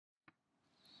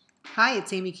Hi,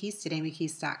 it's Amy Keast at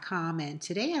amykeast.com, and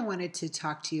today I wanted to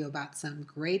talk to you about some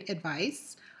great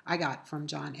advice I got from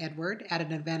John Edward at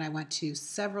an event I went to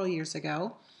several years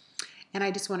ago, and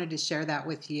I just wanted to share that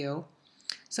with you.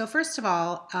 So, first of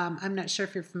all, I'm not sure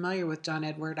if you're familiar with John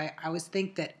Edward. I always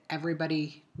think that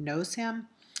everybody knows him,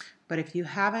 but if you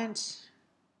haven't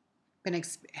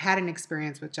had an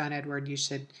experience with John Edward, you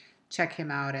should check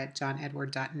him out at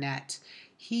johnedward.net.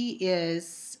 He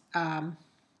is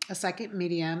a psychic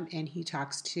medium, and he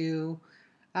talks to,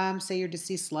 say, your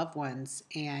deceased loved ones,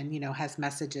 and has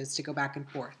messages to go back and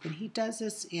forth. And he does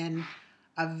this in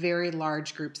a very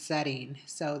large group setting,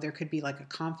 so there could be like a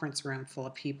conference room full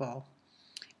of people,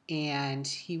 and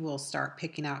he will start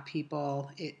picking out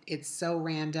people. It's so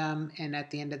random, and at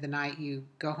the end of the night, you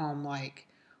go home like,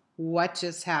 what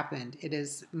just happened? It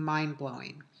is mind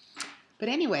blowing. But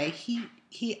anyway,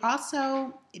 he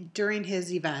also, during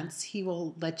his events, he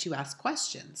will let you ask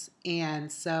questions.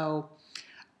 And so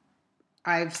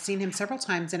I've seen him several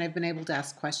times, and I've been able to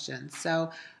ask questions.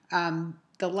 So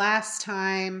the last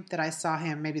time that I saw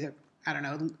him, I don't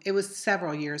know, it was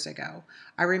several years ago.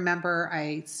 I remember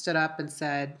I stood up and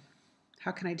said, how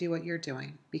can I do what you're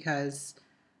doing? Because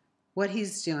what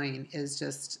he's doing is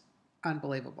just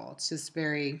unbelievable. It's just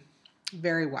very,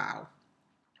 very wow.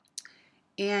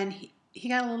 And he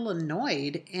got a little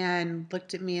annoyed and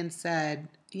looked at me and said,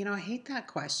 I hate that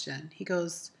question. He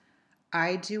goes,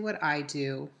 I do what I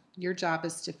do. Your job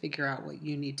is to figure out what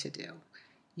you need to do.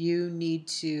 You need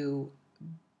to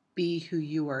be who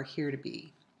you are here to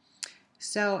be.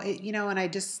 So, and I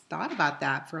just thought about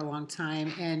that for a long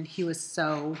time, and he was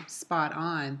so spot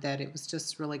on that it was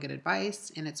just really good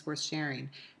advice, and it's worth sharing,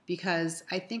 because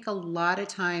I think a lot of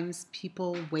times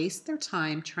people waste their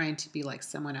time trying to be like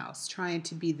someone else, trying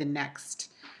to be the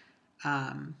next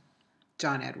John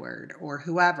Edward or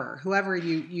whoever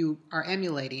you are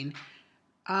emulating.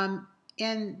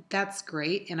 And that's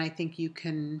great, and I think you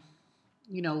can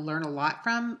learn a lot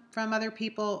from other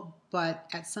people, but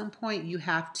at some point you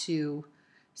have to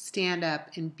stand up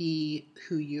and be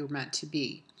who you're meant to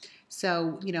be.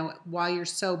 So, while you're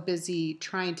so busy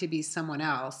trying to be someone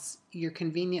else, you're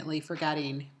conveniently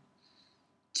forgetting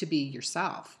to be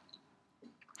yourself.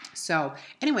 So,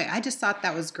 anyway, I just thought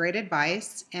that was great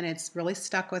advice, and it's really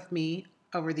stuck with me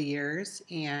over the years.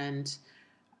 And,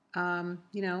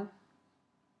 you know,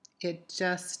 it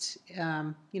just,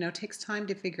 takes time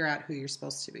to figure out who you're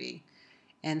supposed to be.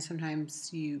 And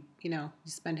sometimes you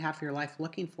spend half your life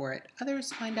looking for it.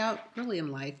 Others find out early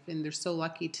in life, and they're so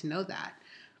lucky to know that.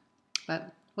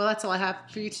 But, well, that's all I have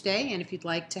for you today. And if you'd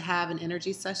like to have an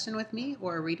energy session with me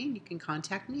or a reading, you can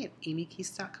contact me at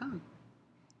amykeast.com.